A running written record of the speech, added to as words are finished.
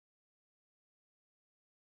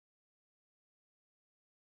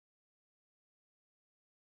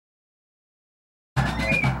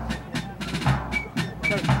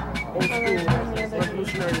old school,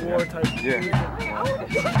 Revolutionary War type. Yeah.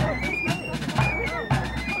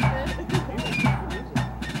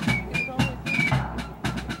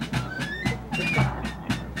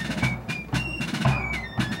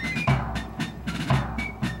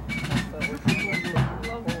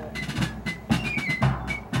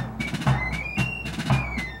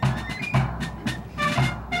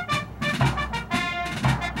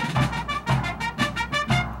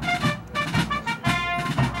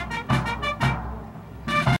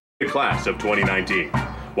 Class of 2019.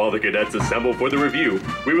 While the cadets assemble for the review,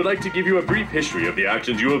 we would like to give you a brief history of the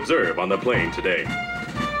actions you observe on the plane today.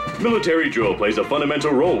 Military drill plays a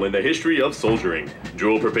fundamental role in the history of soldiering.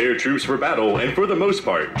 Drill prepared troops for battle, and for the most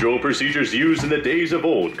part, drill procedures used in the days of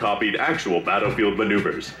old copied actual battlefield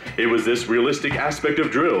maneuvers. It was this realistic aspect of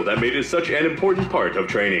drill that made it such an important part of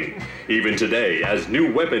training. Even today, as new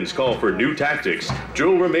weapons call for new tactics,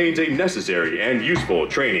 drill remains a necessary and useful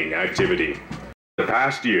training activity. The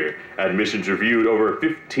past year, admissions reviewed over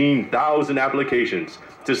 15,000 applications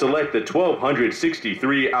to select the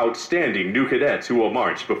 1,263 outstanding new cadets who will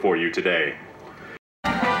march before you today.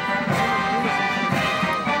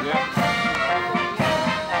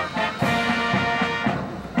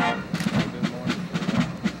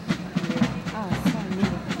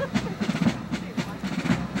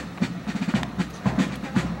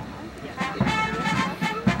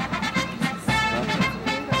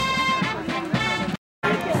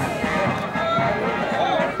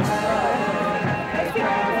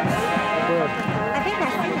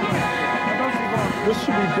 This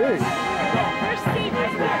should be big. Where's Steve? I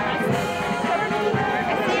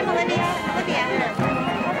see him, Olivia.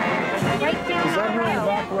 Right down Is that her in the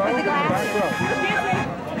back row? with the glass.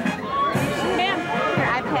 Ma'am. Your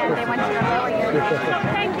iPad, they want you to lower your...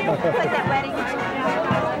 Thank you. It's like that wedding. I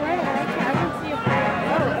can see you.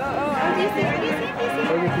 Oh, do you see it? Do you see it? Do you see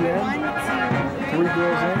it? Right at the end? 1, 2, 3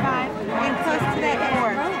 girls in? 5. And close to that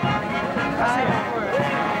door.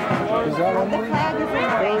 Is that one? The flag is in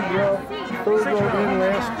the Third row in,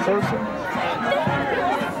 last person.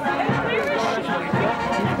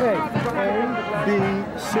 Okay, A, B,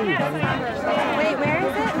 C, honey. Wait, where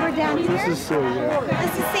is it? We're down here? This is C, yeah.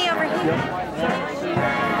 This is C over here? Yep.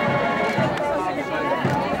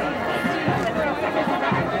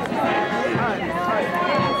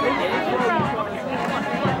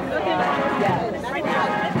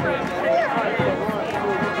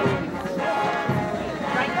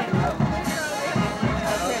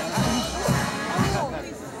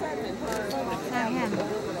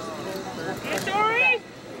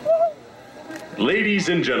 Ladies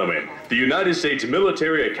and gentlemen, the United States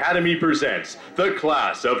Military Academy presents the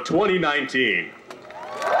Class of 2019.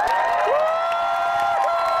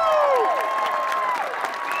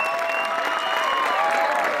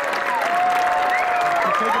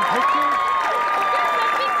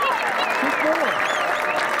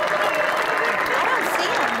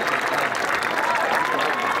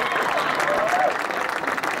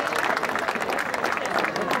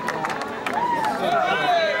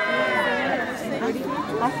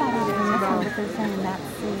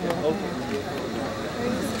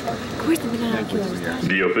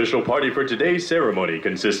 The official party for today's ceremony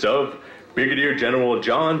consists of Brigadier General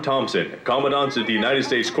John Thompson, Commandant of the United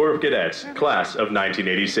States Corps of Cadets, Class of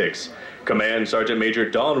 1986. Command Sergeant Major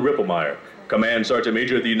Don Ripplemeyer, Command Sergeant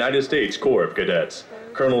Major of the United States Corps of Cadets.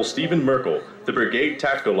 Colonel Stephen Merkel, the Brigade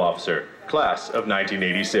Tactical Officer, Class of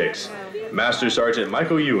 1986. Master Sergeant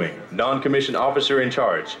Michael Ewing, Non-Commissioned Officer in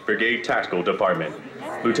Charge, Brigade Tactical Department.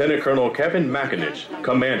 Lieutenant Colonel Kevin McInich,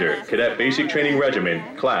 Commander, Cadet Basic Training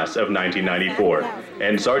Regiment, Class of 1994.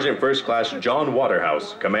 And Sergeant First Class John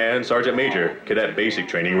Waterhouse, Command Sergeant Major, Cadet Basic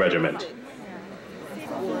Training Regiment.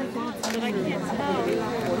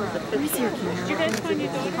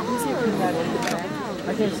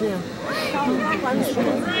 I can't see him.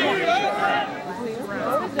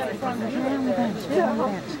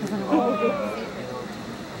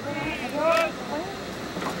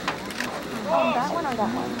 That one or that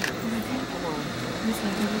one?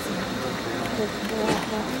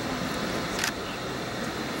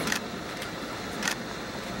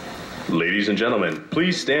 Ladies and gentlemen,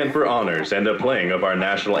 please stand for honors and the playing of our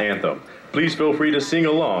national anthem. Please feel free to sing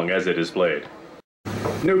along as it is played.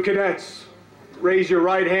 New cadets, raise your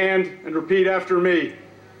right hand and repeat after me.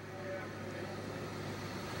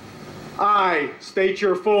 I state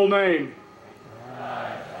your full name.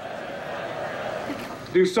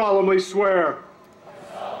 Do solemnly swear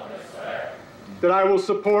that I will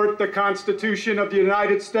support the Constitution of the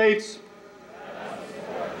United States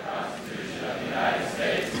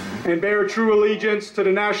and bear true allegiance to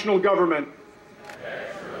the national government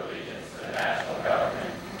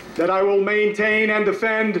that I will maintain and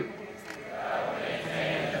defend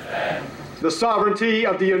the sovereignty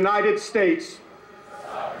of the United States,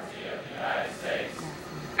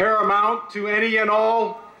 paramount to any and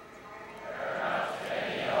all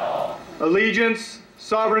allegiance,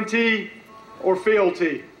 sovereignty, or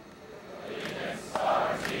fealty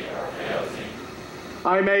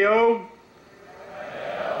I may owe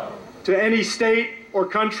to any state or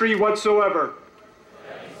country whatsoever,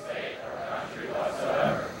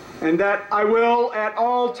 and that I will at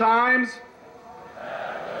all times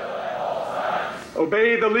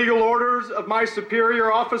obey the legal orders of my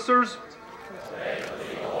superior officers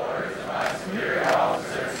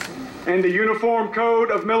and the Uniform Code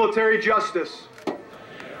of Military Justice.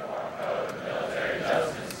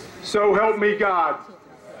 So help me God.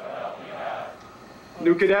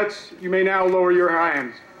 New cadets, you may now lower your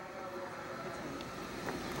hands.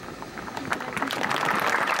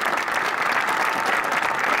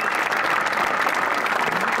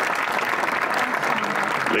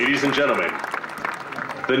 Ladies and gentlemen,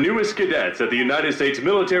 the newest cadets at the United States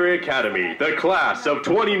Military Academy, the class of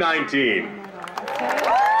 2019.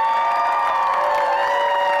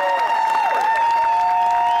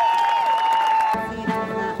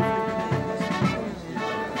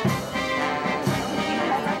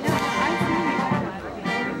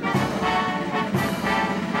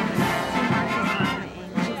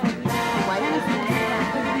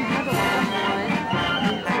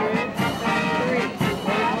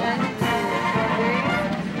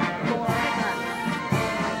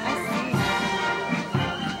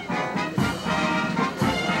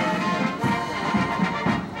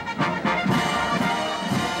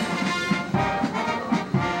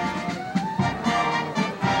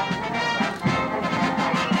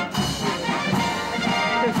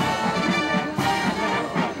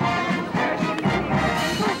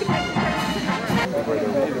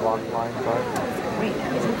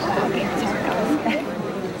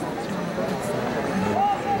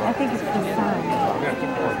 I think it's the sun.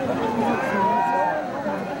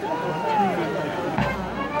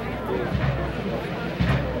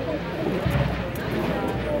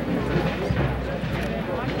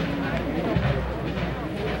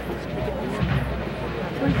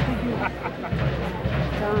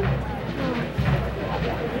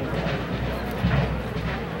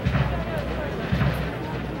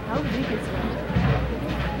 How big is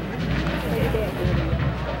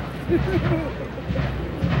it?